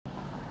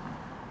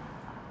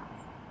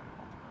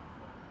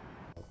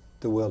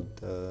the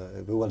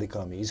world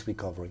economy is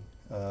recovering,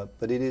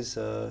 but it is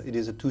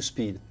a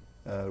two-speed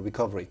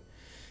recovery.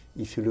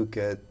 If you look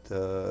at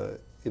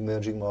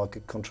emerging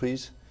market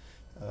countries,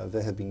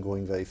 they have been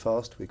growing very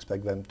fast. We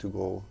expect them to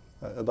grow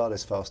about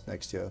as fast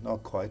next year,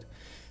 not quite.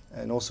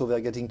 And also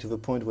they're getting to the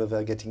point where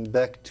they're getting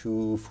back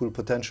to full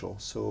potential.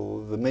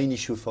 So the main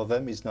issue for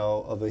them is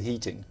now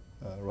overheating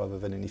rather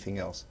than anything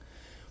else.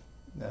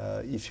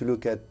 If you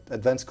look at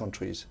advanced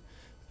countries,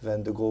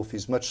 then the growth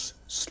is much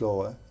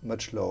slower,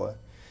 much lower.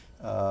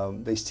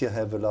 They still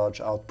have a large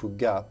output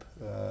gap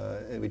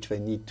which they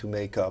need to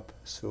make up.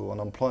 So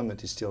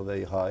unemployment is still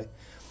very high.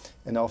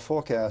 And our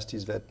forecast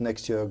is that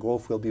next year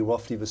growth will be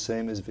roughly the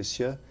same as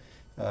this year.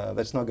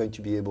 That's not going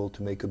to be able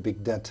to make a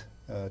big dent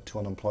to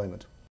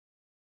unemployment.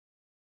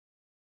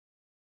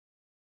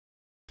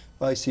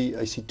 I see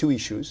two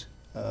issues.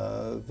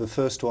 The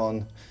first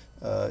one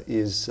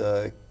is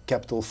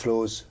capital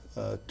flows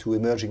to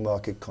emerging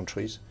market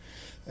countries.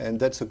 And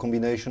that's a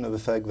combination of the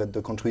fact that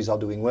the countries are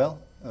doing well,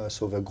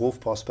 so their growth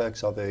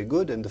prospects are very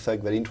good, and the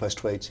fact that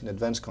interest rates in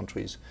advanced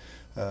countries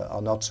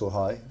are not so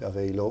high, they are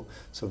very low,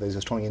 so there's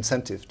a strong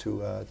incentive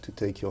to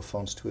take your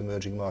funds to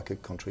emerging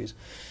market countries.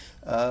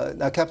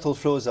 Now, capital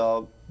flows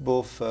are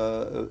both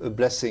a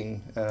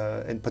blessing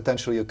and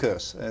potentially a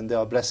curse. And they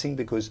are a blessing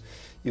because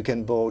you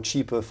can borrow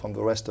cheaper from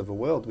the rest of the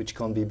world, which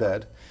can't be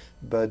bad,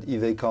 but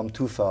if they come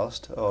too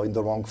fast or in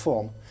the wrong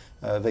form,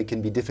 they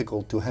can be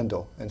difficult to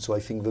handle. And so I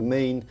think the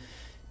main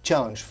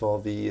challenge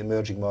for the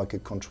emerging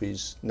market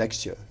countries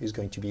next year is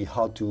going to be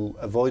how to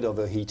avoid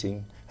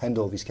overheating,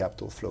 handle these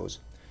capital flows.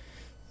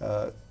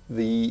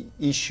 The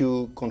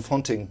issue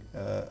confronting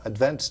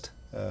advanced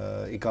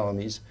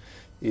economies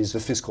is the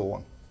fiscal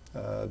one.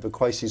 The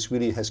crisis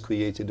really has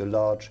created a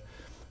large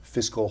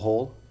fiscal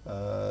hole,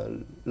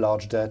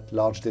 large debt,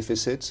 large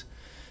deficits,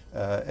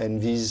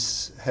 and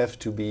these have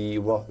to be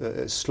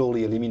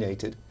slowly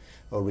eliminated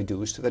or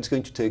reduced. That's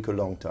going to take a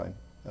long time.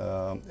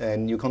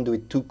 And you can't do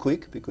it too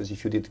quick, because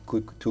if you did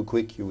too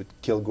quick, you would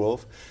kill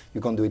growth.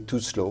 You can't do it too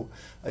slow.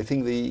 I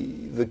think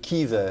the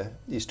key there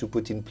is to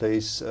put in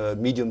place a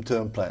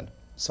medium-term plan,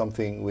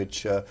 something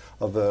which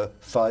over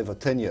 5 or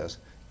 10 years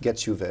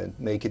gets you there,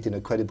 make it in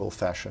a credible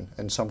fashion.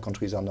 And some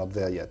countries are not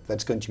there yet.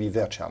 That's going to be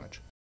their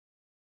challenge.